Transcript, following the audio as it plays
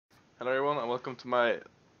and welcome to my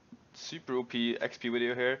super OP XP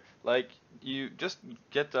video here. Like, you just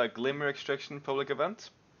get a glimmer extraction public event.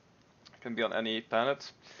 It can be on any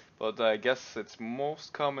planet, but I guess it's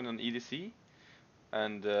most common on EDC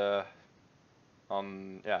and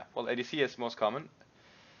ADC is most common,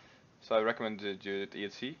 so I recommend you do it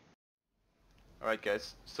EDC. Alright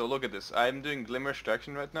guys, so look at this. I'm doing glimmer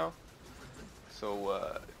extraction right now.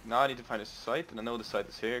 So now I need to find a site, and I know the site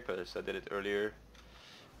is here because I did it earlier.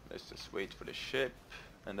 Let's just wait for the ship,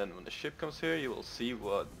 and then when the ship comes here you will see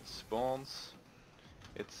what spawns.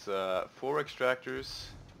 It's 4 extractors,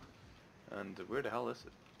 and where the hell is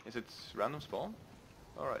it? Is it random spawn?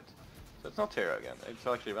 Alright, so it's not Terra again, it's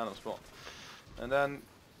actually random spawn. And then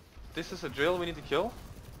this is a drill we need to kill.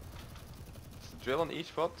 It's a drill on each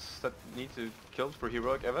spot that need to kill for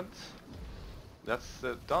heroic event. That's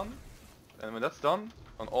done, and when that's done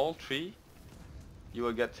on all 3 you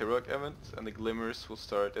will get heroic event, and the glimmers will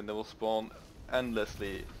start, and they will spawn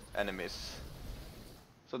endlessly enemies.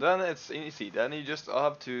 So then it's easy. Then you just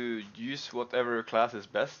have to use whatever class is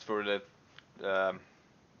best for the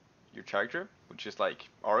your character, which is like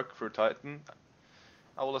Arc for Titan,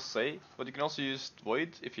 I will just say. But you can also use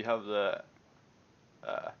Void if you have the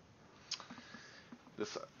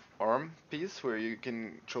this arm piece where you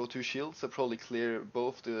can throw 2 shields that probably clear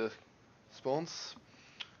both the spawns.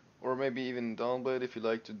 Or maybe even downblade if you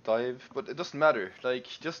like to dive, but it doesn't matter. Like,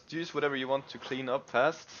 just use whatever you want to clean up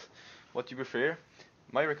fast, what you prefer.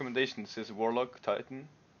 My recommendations is Warlock Titan,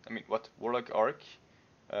 Warlock Arc,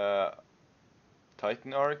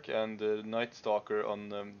 Titan Arc, and Night Stalker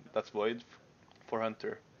on that's Void for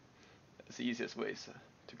Hunter. It's the easiest ways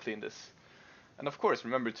to clean this. And of course,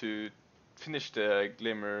 remember to finish the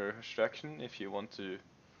Glimmer extraction if you want to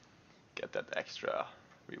get that extra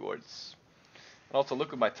rewards. And also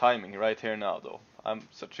look at my timing right here now though. I'm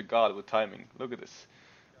such a god with timing. Look at this.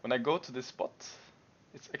 When I go to this spot,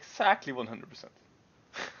 it's exactly 100%.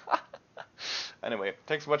 Anyway,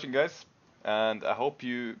 thanks for watching guys, and I hope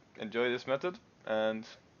you enjoy this method and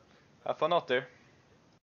have fun out there.